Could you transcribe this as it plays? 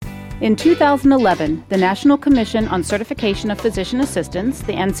In 2011, the National Commission on Certification of Physician Assistants,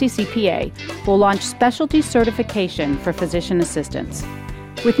 the NCCPA, will launch specialty certification for physician assistants.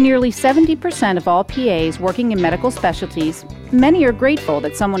 With nearly 70% of all PAs working in medical specialties, many are grateful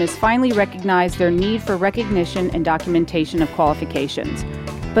that someone has finally recognized their need for recognition and documentation of qualifications.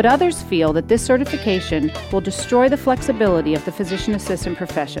 But others feel that this certification will destroy the flexibility of the physician assistant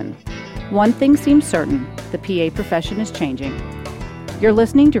profession. One thing seems certain: the PA profession is changing. You're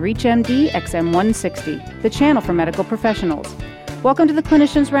listening to ReachMD XM160, the channel for medical professionals. Welcome to the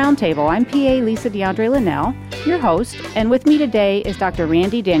Clinicians Roundtable. I'm PA Lisa DeAndre Linnell, your host, and with me today is Dr.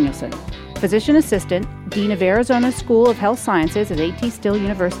 Randy Danielson, physician assistant, dean of Arizona School of Health Sciences at A.T. Still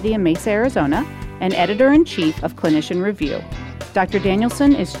University in Mesa, Arizona, and editor-in-chief of Clinician Review. Dr.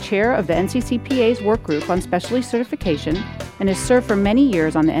 Danielson is chair of the NCCPA's work group on specialty certification and has served for many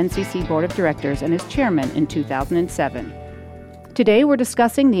years on the NCC Board of Directors and as chairman in 2007. Today, we're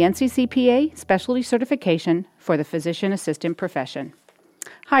discussing the NCCPA specialty certification for the physician assistant profession.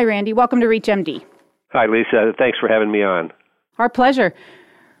 Hi, Randy. Welcome to ReachMD. Hi, Lisa. Thanks for having me on. Our pleasure.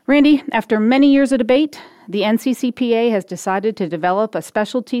 Randy, after many years of debate, the NCCPA has decided to develop a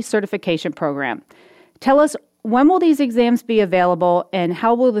specialty certification program. Tell us, when will these exams be available and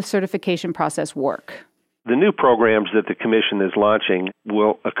how will the certification process work? The new programs that the Commission is launching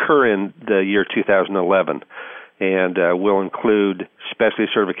will occur in the year 2011. And will include specialty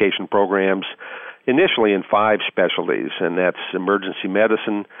certification programs initially in 5 specialties, and that's emergency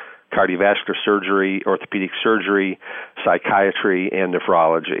medicine, cardiovascular surgery, orthopedic surgery, psychiatry, and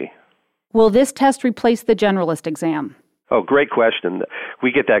nephrology. Will this test replace the generalist exam? Oh, great question.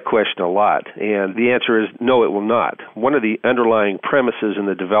 We get that question a lot, and the answer is no, it will not. One of the underlying premises in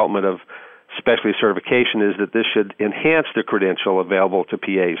the development of specialty certification is that this should enhance the credential available to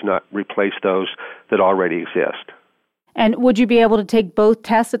PAs, not replace those that already exist. And would you be able to take both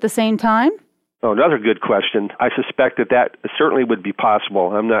tests at the same time? Oh, another good question. I suspect that certainly would be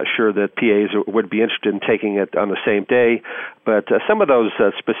possible. I'm not sure that PAs would be interested in taking it on the same day, but some of those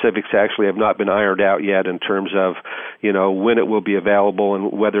specifics actually have not been ironed out yet in terms of, when it will be available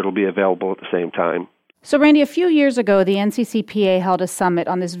and whether it'll be available at the same time. So, Randy, a few years ago, the NCCPA held a summit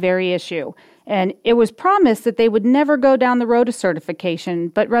on this very issue, and it was promised that they would never go down the road of certification,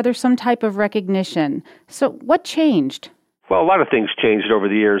 but rather some type of recognition. So what changed? Well, a lot of things changed over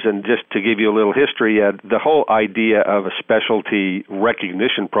the years, and just to give you a little history, the whole idea of a specialty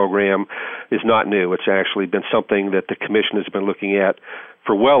recognition program is not new. It's actually been something that the Commission has been looking at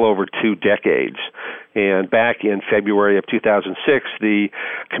for well over 2 decades. And back in February of 2006, the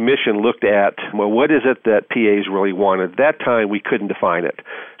Commission looked at, what is it that PAs really wanted? At that time, we couldn't define it.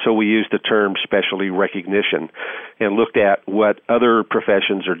 So we used the term specialty recognition and looked at what other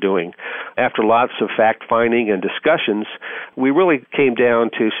professions are doing. After lots of fact-finding and discussions, we really came down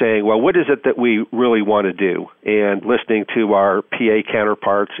to saying, what is it that we really want to do? And listening to our PA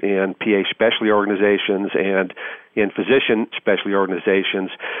counterparts in PA specialty organizations and in physician specialty organizations,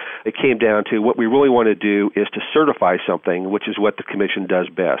 it came down to what we really want to do is to certify something, which is what the Commission does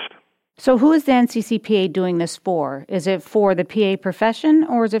best. So who is the NCCPA doing this for? Is it for the PA profession,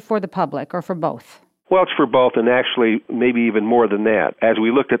 or is it for the public, or for both? Well, it's for both, and actually maybe even more than that. As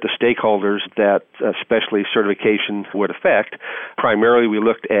we looked at the stakeholders that specialty certification would affect, primarily we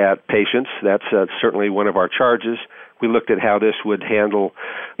looked at patients. That's certainly one of our charges. We looked at how this would handle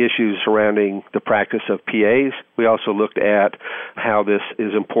issues surrounding the practice of PAs. We also looked at how this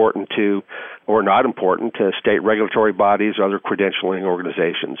is important to, or not important, to state regulatory bodies or other credentialing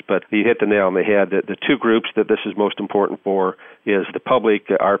organizations. But you hit the nail on the head that the 2 groups that this is most important for is the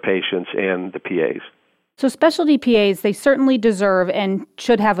public, our patients, and the PAs. So specialty PAs, they certainly deserve and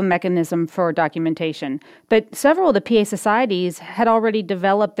should have a mechanism for documentation. But several of the PA societies had already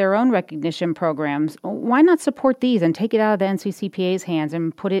developed their own recognition programs. Why not support these and take it out of the NCCPA's hands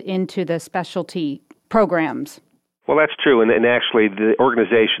and put it into the specialty programs? Well, that's true, and actually the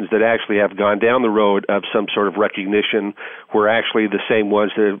organizations that actually have gone down the road of some sort of recognition were actually the same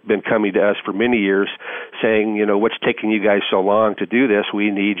ones that have been coming to us for many years saying, what's taking you guys so long to do this?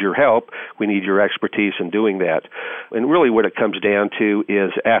 We need your help. We need your expertise in doing that. And really what it comes down to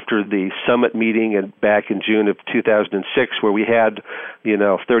is after the summit meeting back in June of 2006 where we had,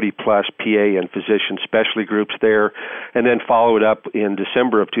 30-plus PA and physician specialty groups there, and then followed up in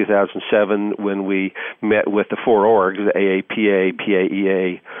December of 2007 when we met with the 4 orgs, the AAPA,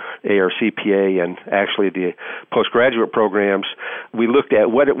 PAEA, ARCPA, and actually the postgraduate programs. We looked at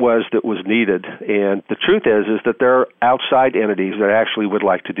what it was that was needed, and the truth is that there are outside entities that actually would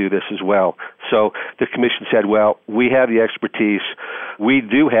like to do this as well. So the Commission said, we have the expertise, we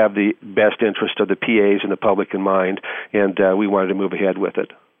do have the best interest of the PAs and the public in mind, and we wanted to move ahead with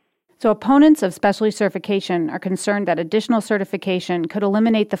it. So opponents of specialty certification are concerned that additional certification could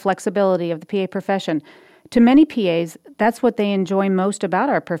eliminate the flexibility of the PA profession. To many PAs, that's what they enjoy most about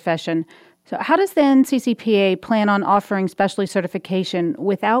our profession. So how does the NCCPA plan on offering specialty certification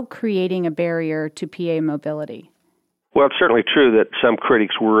without creating a barrier to PA mobility? Well, it's certainly true that some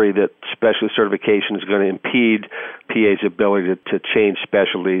critics worry that specialty certification is going to impede PA's ability to change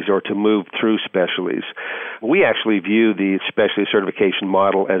specialties or to move through specialties. We actually view the specialty certification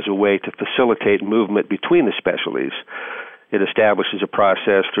model as a way to facilitate movement between the specialties. It establishes a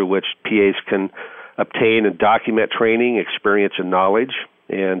process through which PAs can obtain and document training, experience, and knowledge.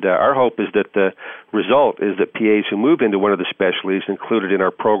 And our hope is that the result is that PAs who move into one of the specialties included in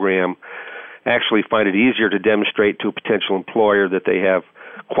our program actually find it easier to demonstrate to a potential employer that they have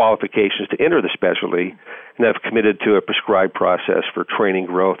qualifications to enter the specialty and have committed to a prescribed process for training,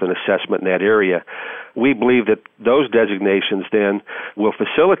 growth, and assessment in that area. We believe that those designations then will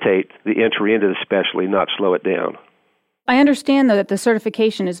facilitate the entry into the specialty, not slow it down. I understand, though, that the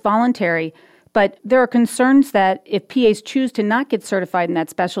certification is voluntary, but there are concerns that if PAs choose to not get certified in that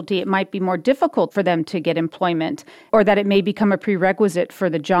specialty, it might be more difficult for them to get employment, or that it may become a prerequisite for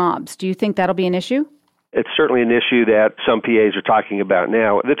the jobs. Do you think that'll be an issue? It's certainly an issue that some PAs are talking about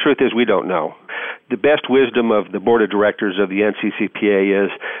now. The truth is we don't know. The best wisdom of the board of directors of the NCCPA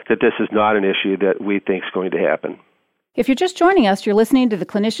is that this is not an issue that we think is going to happen. If you're just joining us, you're listening to the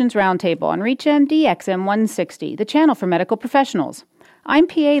Clinicians Roundtable on ReachMD XM 160, the channel for medical professionals. I'm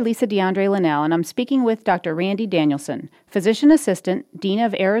PA Lisa DeAndre Linnell, and I'm speaking with Dr. Randy Danielson, Physician Assistant, Dean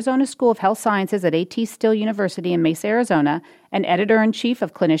of Arizona School of Health Sciences at A.T. Still University in Mesa, Arizona, and Editor-in-Chief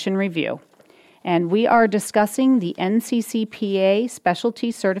of Clinician Review. And we are discussing the NCCPA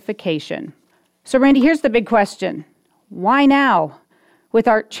Specialty Certification. So, Randy, here's the big question. Why now? With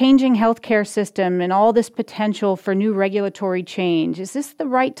our changing healthcare system and all this potential for new regulatory change, is this the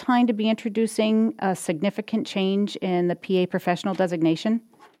right time to be introducing a significant change in the PA professional designation?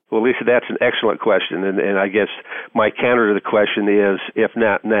 Well, Lisa, that's an excellent question. And I guess my counter to the question is, if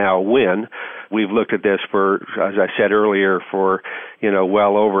not now, when? We've looked at this for, as I said earlier, for,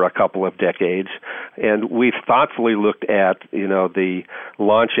 well over a couple of decades. And we've thoughtfully looked at, the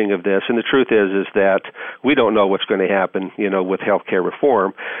launching of this. And the truth is that we don't know what's going to happen, with healthcare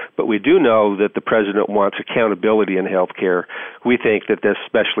reform. But we do know that the president wants accountability in healthcare. We think that this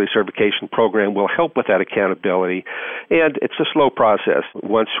specialty certification program will help with that accountability. And it's a slow process.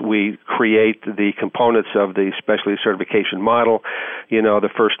 Once we create the components of the specialty certification model, the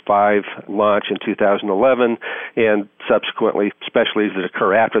first 5 launch in 2011, and subsequently specialties that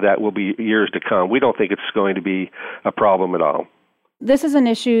occur after that will be years to come. We don't think it's going to be a problem at all. This is an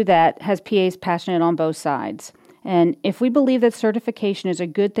issue that has PAs passionate on both sides. And if we believe that certification is a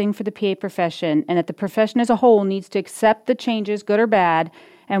good thing for the PA profession and that the profession as a whole needs to accept the changes, good or bad,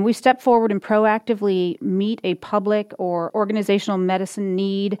 and we step forward and proactively meet a public or organizational medicine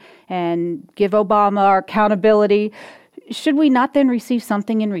need and give Obama our accountability, should we not then receive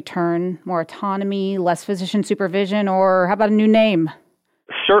something in return, more autonomy, less physician supervision, or how about a new name?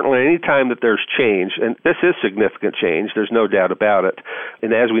 Certainly, any time that there's change, and this is significant change, there's no doubt about it.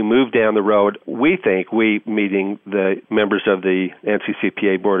 And as we move down the road, we think, meeting the members of the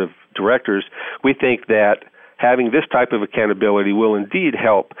NCCPA Board of Directors, we think that having this type of accountability will indeed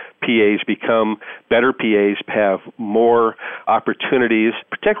help PAs become better PAs, have more opportunities,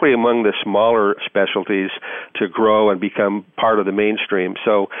 particularly among the smaller specialties, to grow and become part of the mainstream.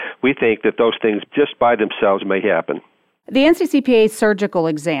 So we think that those things just by themselves may happen. The NCCPA surgical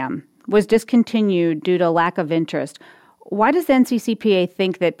exam was discontinued due to lack of interest. Why does the NCCPA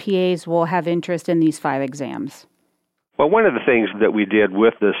think that PAs will have interest in these 5 exams? Well, one of the things that we did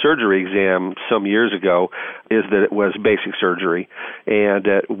with the surgery exam some years ago is that it was basic surgery, and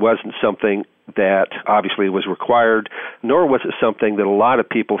it wasn't something that obviously was required, nor was it something that a lot of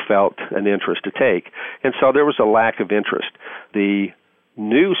people felt an interest to take. And so there was a lack of interest. The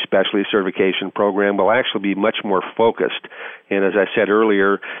new specialty certification program will actually be much more focused. And as I said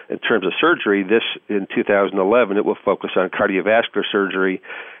earlier, in terms of surgery, this in 2011, it will focus on cardiovascular surgery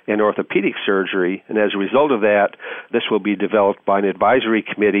and orthopedic surgery. And as a result of that, this will be developed by an advisory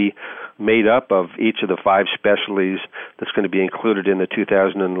committee made up of each of the 5 specialties that's going to be included in the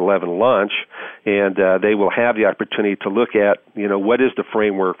 2011 launch. And they will have the opportunity to look at, what is the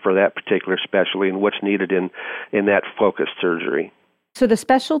framework for that particular specialty and what's needed in that focused surgery. So the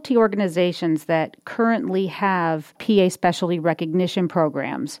specialty organizations that currently have PA specialty recognition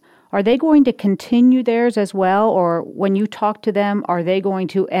programs, are they going to continue theirs as well? Or when you talk to them, are they going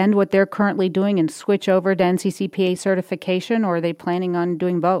to end what they're currently doing and switch over to NCCPA certification, or are they planning on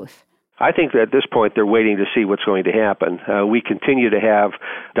doing both? I think that at this point they're waiting to see what's going to happen. We continue to have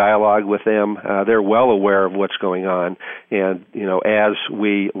dialogue with them. They're well aware of what's going on. And, as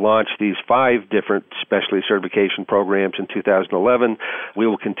we launch these 5 different specialty certification programs in 2011, we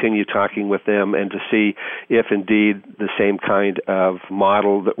will continue talking with them and to see if indeed the same kind of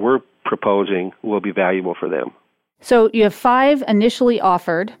model that we're proposing will be valuable for them. So you have 5 initially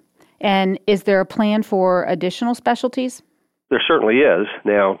offered, and is there a plan for additional specialties? There certainly is.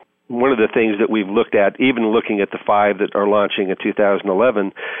 Now, one of the things that we've looked at, even looking at the 5 that are launching in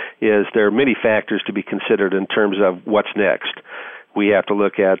 2011, is there are many factors to be considered in terms of what's next. We have to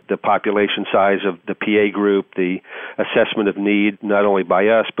look at the population size of the PA group, the assessment of need, not only by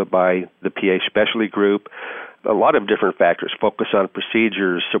us, but by the PA specialty group. A lot of different factors, focus on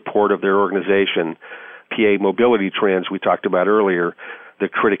procedures, support of their organization, PA mobility trends we talked about earlier, the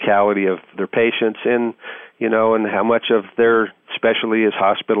criticality of their patients, and how much of their specialty is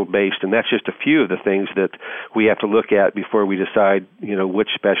hospital-based. And that's just a few of the things that we have to look at before we decide, which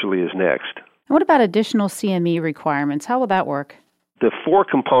specialty is next. And what about additional CME requirements? How will that work? The 4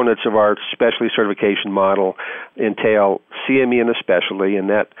 components of our specialty certification model entail CME and a specialty, and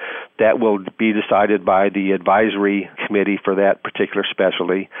that will be decided by the advisory committee for that particular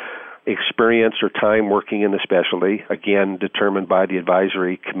specialty. Experience or time working in the specialty, again, determined by the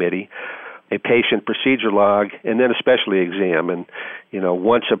advisory committee. A patient procedure log, and then a specialty exam. And,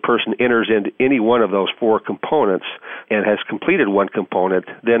 once a person enters into any one of those 4 components and has completed one component,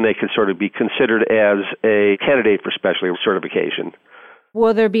 then they can sort of be considered as a candidate for specialty certification.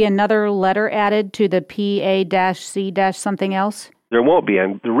 Will there be another letter added to the PA-C-something else? There won't be,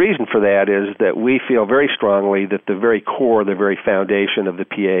 and the reason for that is that we feel very strongly that the very core, the very foundation of the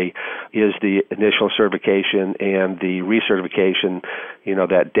PA is the initial certification, and the recertification,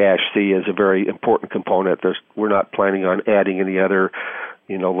 that -C is a very important component. We're not planning on adding any other,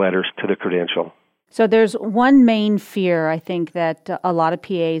 letters to the credential. So there's one main fear, I think, that a lot of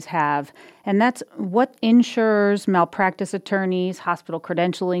PAs have, and that's what insurers, malpractice attorneys, hospital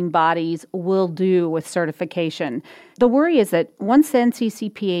credentialing bodies will do with certification. The worry is that once the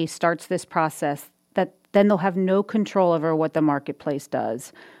NCCPA starts this process, that then they'll have no control over what the marketplace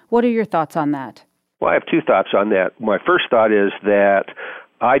does. What are your thoughts on that? Well, I have 2 thoughts on that. My first thought is that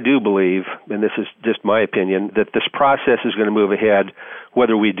I do believe, and this is just my opinion, that this process is going to move ahead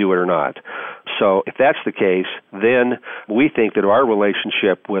whether we do it or not. So if that's the case, then we think that our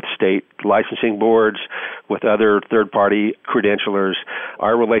relationship with state licensing boards, with other third-party credentialers,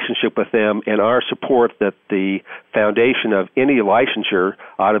 our relationship with them, and our support that the foundation of any licensure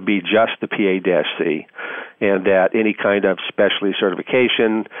ought to be just the PA-C, and that any kind of specialty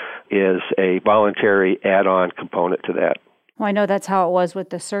certification is a voluntary add-on component to that. Well, I know that's how it was with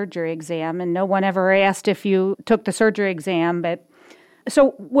the surgery exam, and no one ever asked if you took the surgery exam. But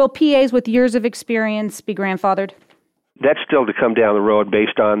so will PAs with years of experience be grandfathered? That's still to come down the road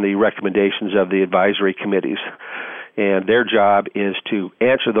based on the recommendations of the advisory committees. And their job is to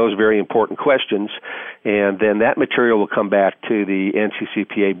answer those very important questions, and then that material will come back to the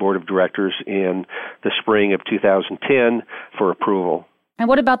NCCPA Board of Directors in the spring of 2010 for approval. And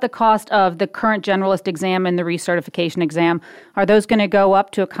what about the cost of the current generalist exam and the recertification exam? Are those going to go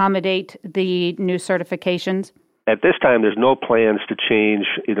up to accommodate the new certifications? At this time, there's no plans to change,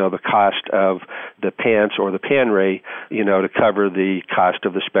 the cost of the PANCE or the PANRE, to cover the cost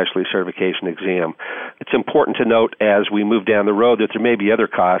of the specialty certification exam. It's important to note as we move down the road that there may be other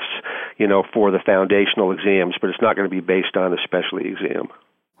costs, for the foundational exams, but it's not going to be based on a specialty exam.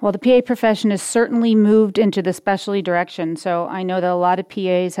 Well, the PA profession has certainly moved into the specialty direction, so I know that a lot of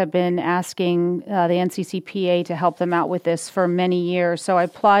PAs have been asking the NCCPA to help them out with this for many years, so I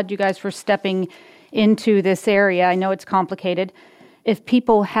applaud you guys for stepping into this area. I know it's complicated. If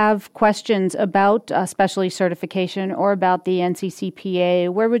people have questions about specialty certification or about the NCCPA,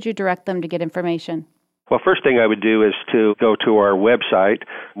 where would you direct them to get information? Well, first thing I would do is to go to our website,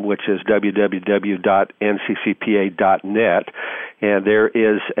 which is www.nccpa.net, and there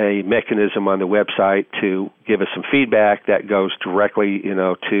is a mechanism on the website to give us some feedback that goes directly,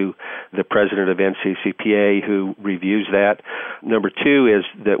 to the president of NCCPA who reviews that. Number 2 is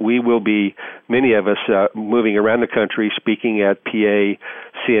that we will be, many of us, moving around the country speaking at PA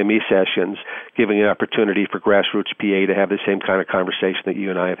CME sessions, giving an opportunity for grassroots PA to have the same kind of conversation that you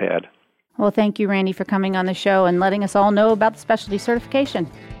and I have had. Well, thank you, Randy, for coming on the show and letting us all know about the specialty certification.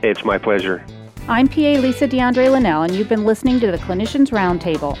 It's my pleasure. I'm PA Lisa DeAndre Linnell, and you've been listening to the Clinicians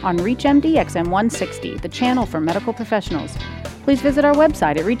Roundtable on ReachMD XM 160, the channel for medical professionals. Please visit our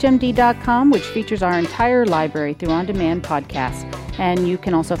website at reachmd.com, which features our entire library through on-demand podcasts. And you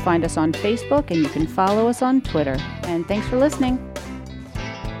can also find us on Facebook, and you can follow us on Twitter. And thanks for listening.